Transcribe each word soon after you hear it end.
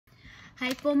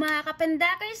Hi po mga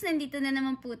kapandakz, nandito na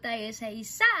naman po tayo sa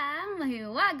isang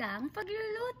mahiwagang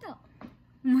pagluluto.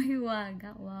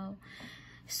 Mahiwaga, wow.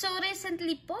 So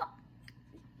recently po,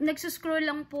 nagsuscroll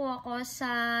lang po ako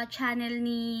sa channel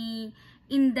ni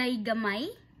Inday Gamay.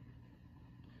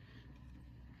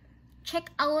 Check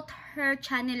out her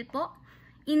channel po,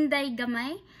 Inday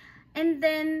Gamay. And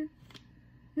then,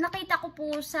 nakita ko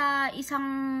po sa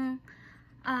isang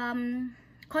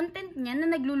content niya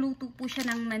na nagluluto po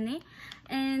siya ng mani.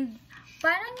 And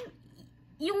parang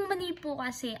yung mani po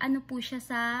kasi ano po siya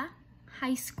sa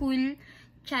high schoolhood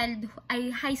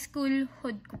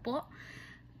ko po.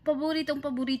 Paborito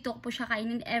ko po siya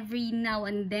kainin every now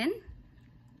and then.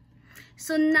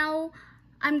 So now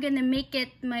I'm gonna make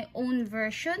it my own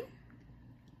version.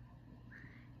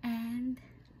 And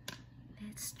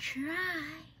let's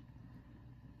try.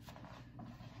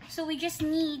 So we just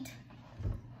need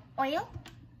oil.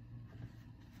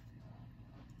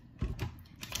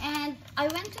 And I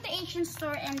went to the Asian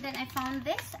store and then I found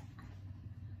this.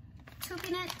 2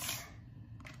 peanuts.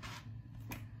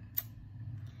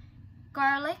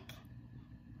 Garlic.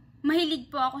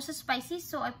 Mahilig po ako sa spicy,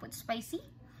 so I put spicy.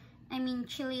 I mean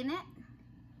chili in it.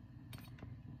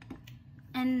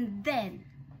 And then,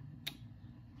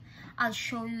 I'll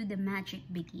show you the magic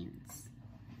begins.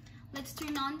 Let's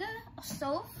turn on the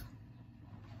stove.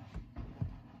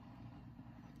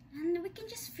 And we can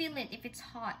just feel it if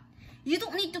it's hot. You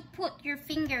don't need to put your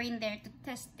finger in there to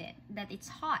test it, that it's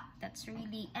hot. That's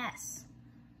really S.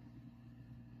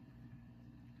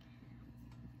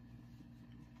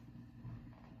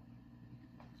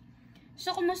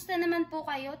 So, kumusta naman po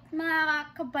kayo,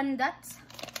 mga kapandakz?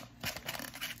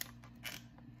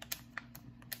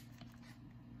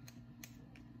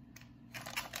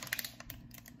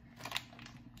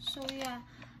 So, yeah.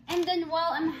 And then,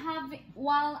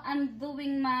 while I'm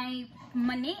doing my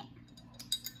mani,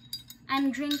 I'm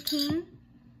drinking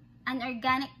an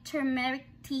organic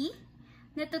turmeric tea.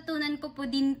 Natutunan ko po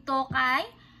din to kay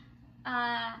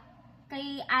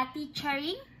Ate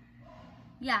Charing.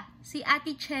 Yeah, si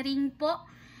Ate Charing po.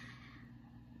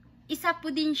 Isa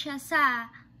po din siya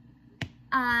sa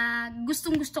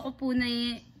gustong-gusto ko po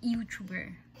na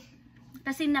YouTuber.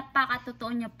 Kasi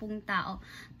napakatotoo niya pong tao.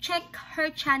 Check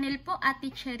her channel po, Ate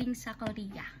Charing sa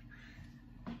Korea.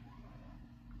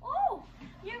 Oh,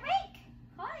 you're awake.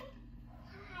 Hi.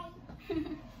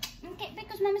 Okay,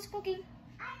 because Mama's cooking.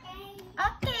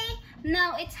 Okay.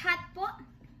 Now it's hot po.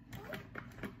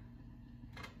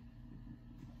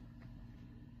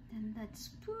 Then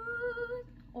let's put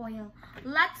oil.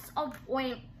 Lots of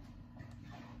oil.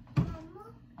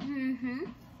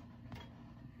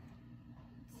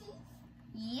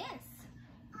 Yes.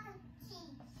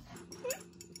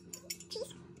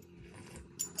 Cheese.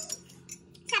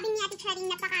 Sabi ni Ate Charing,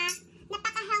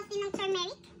 napaka-healthy ng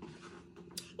turmeric.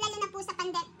 Lalo na po sa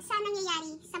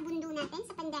nangyayari sa mundo natin,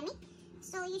 sa pandemic.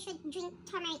 So, you should drink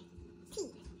turmeric tea.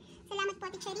 Salamat po,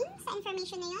 Ate Charing, sa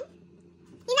information na yun.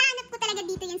 Hinahanap ko talaga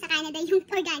dito yun sa Canada, yung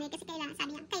organic. Kasi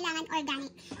sabi niya, kailangan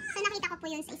organic. So, nakita ko po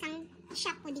yun sa isang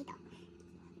shop po dito.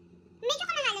 Medyo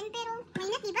kamahalan, pero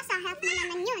may diba, sa health mo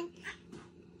naman yun.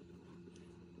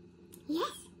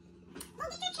 Yes! Oh,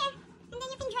 get your chair. And then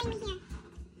you can join me here.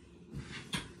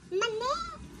 Mani!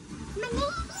 Mani!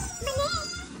 Mani!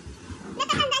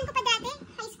 Natatandaan ko pa dati,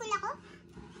 high school ako.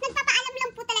 Nagpapaalam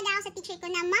lang po talaga ako sa teacher ko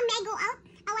na, Ma'am, may I go out?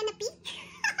 I wanna pee?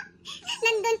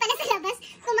 Nandun pala sa labas,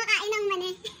 kumakain ng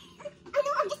mani. Oh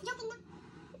no, I'm just joking na.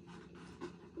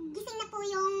 Gising na po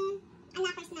yung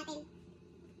anakers natin.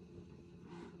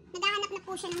 Naghahanap na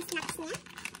po siya ng snacks niya.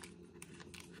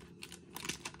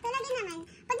 Talaga naman,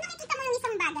 pag nakikita mo yung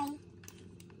isang bagay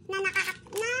na nakakapag,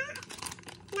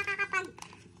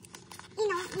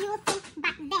 you think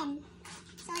back then.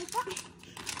 Sorry po.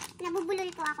 Nabubulol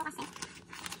po ako kasi.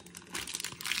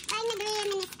 Parang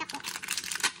nag-reminisce ako.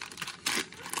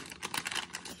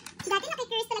 Dati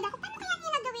nakikurious talaga ako, paano kaya niya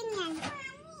nagawin yan?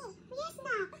 Yes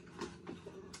na.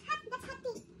 Hot, that's hot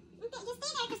tea. Okay, just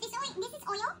stay there because this is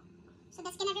oil. So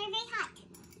that's gonna be very hot.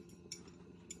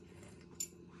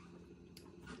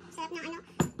 Sarap ng ano.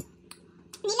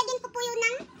 Nilagyan ko po yun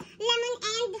ng lemon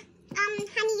and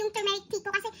honey yung turmeric tea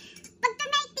ko kasi pag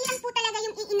turmeric tea lang po talaga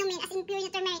yung iinumin as in pure na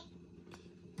turmeric,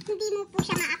 hindi mo po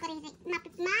siya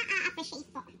ma-appreciate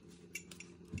po.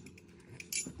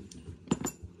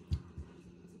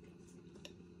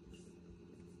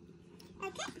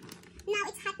 Okay, now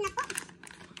it's hot na po.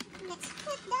 Let's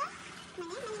put the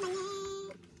mani.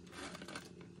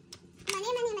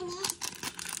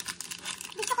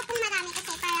 Gusto ko pong marami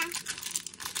kasi para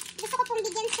gusto ko pong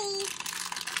bigyan si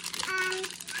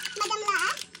Madam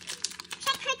Laa.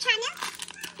 Check her channel.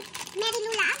 Mary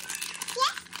Lula.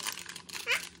 Yes?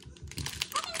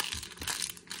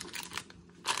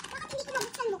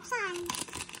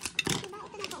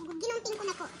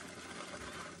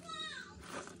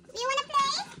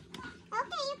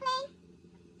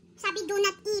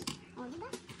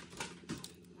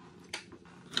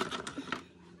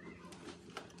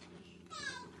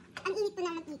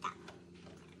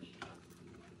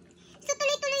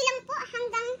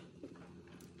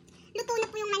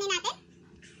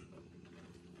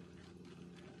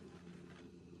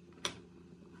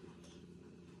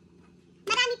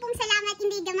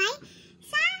 gamay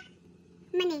sa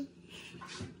mani.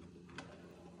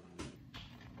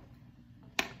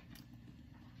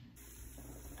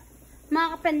 Mga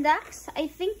kapandakz,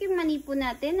 I think yung mani po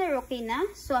natin ay okay na.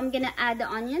 So, I'm gonna add the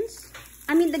onions.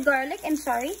 I mean the garlic, I'm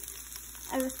sorry.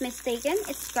 I was mistaken.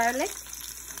 It's garlic.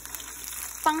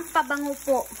 Pangpabango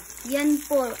po. Yan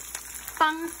po.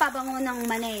 Pangpabango ng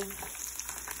mani.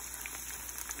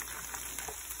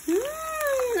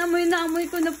 Amoy na amoy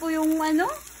ko na po yung ano.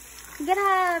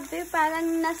 Grabe, parang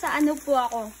nasa ano po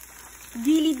ako.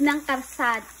 Gilid ng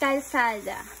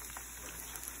kalsada.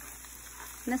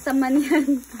 Nasa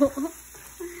manihan po.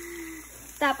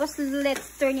 Tapos,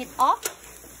 let's turn it off.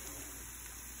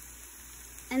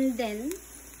 And then,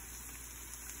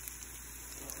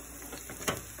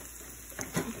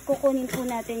 kukunin po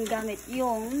natin gamit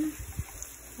yung,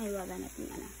 ay wala natin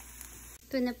ano.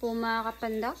 Ito na po mga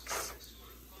kapandakz.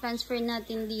 Transfer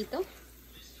natin dito.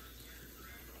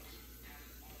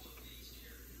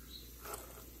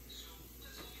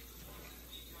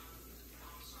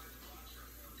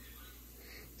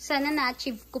 Sana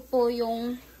na-achieve ko po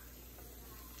yung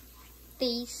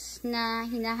taste na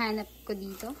hinahanap ko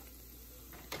dito.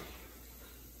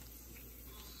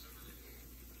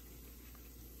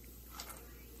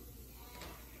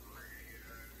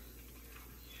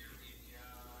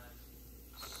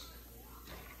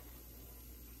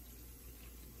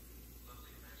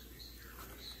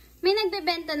 May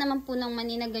nagbebenta naman po ng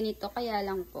mani na ganito, kaya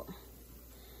lang po.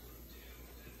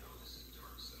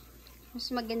 Mas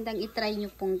magandang itry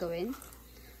nyo pong gawin.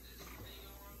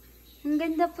 Ang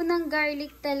ganda po ng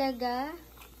garlic talaga.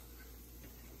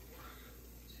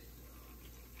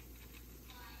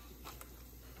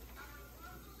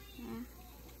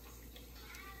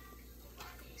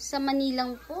 Sa mani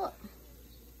lang po.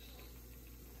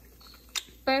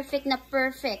 Perfect na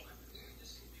perfect.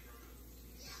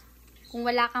 Kung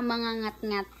wala kang mga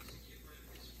ngat-ngat.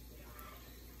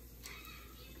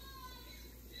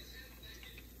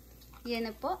 Yan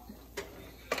na po.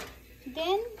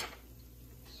 Then,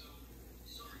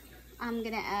 I'm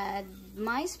gonna add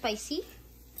my spicy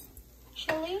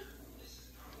chili.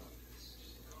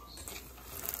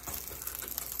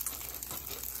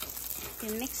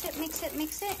 Then mix it, mix it,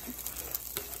 mix it.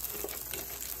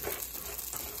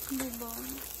 Diba?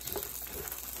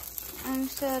 Ang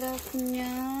sarap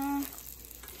niya.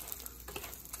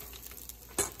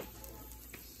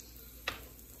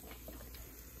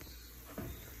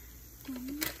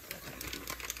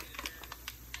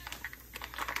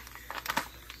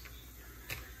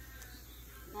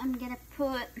 I'm gonna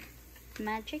put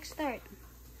magic start.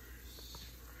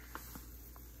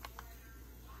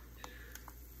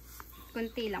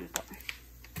 Kunti lang po.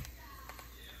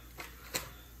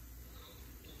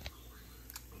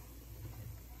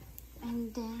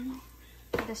 And then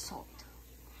the salt.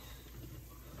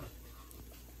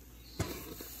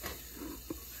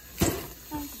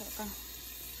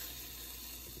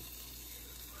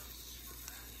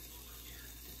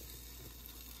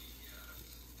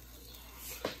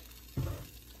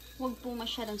 Huwag po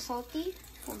masyadong salty.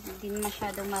 Huwag din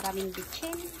masyadong maraming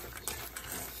bitchin.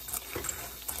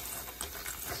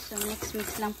 So,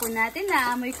 mix-mix lang po natin.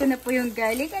 Naamoy ko na po yung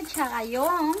garlic at saka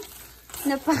yung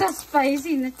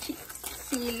napaka-spicy na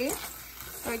sili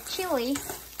or chili.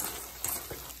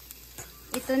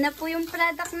 Ito na po yung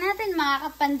product natin, mga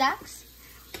kapandakz.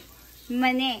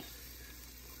 Mani.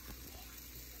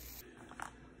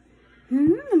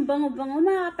 Ang bango-bango,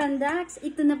 mga kapandakz.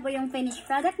 Ito na po yung finished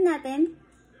product natin.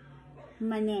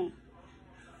 Mani.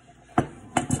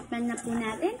 Tikman na po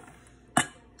natin.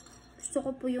 Gusto ko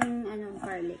po yung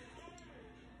garlic.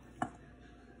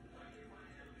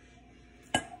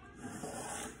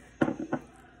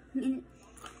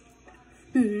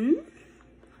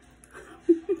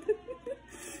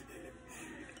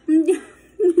 Hindi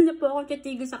na po ako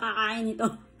titigil sa kakain ito.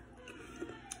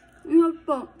 Ano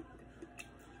po?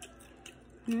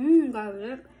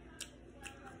 Garlic.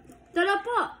 Tara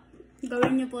po!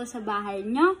 Gawin niyo po sa bahay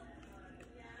niyo.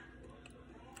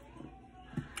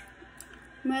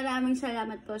 Maraming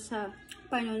salamat po sa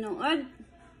panonood.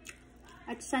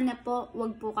 At sana po,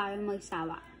 wag po kayong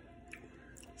magsawa.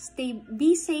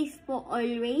 Be safe po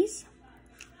always.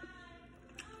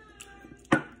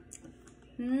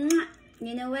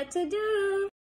 You know what to do.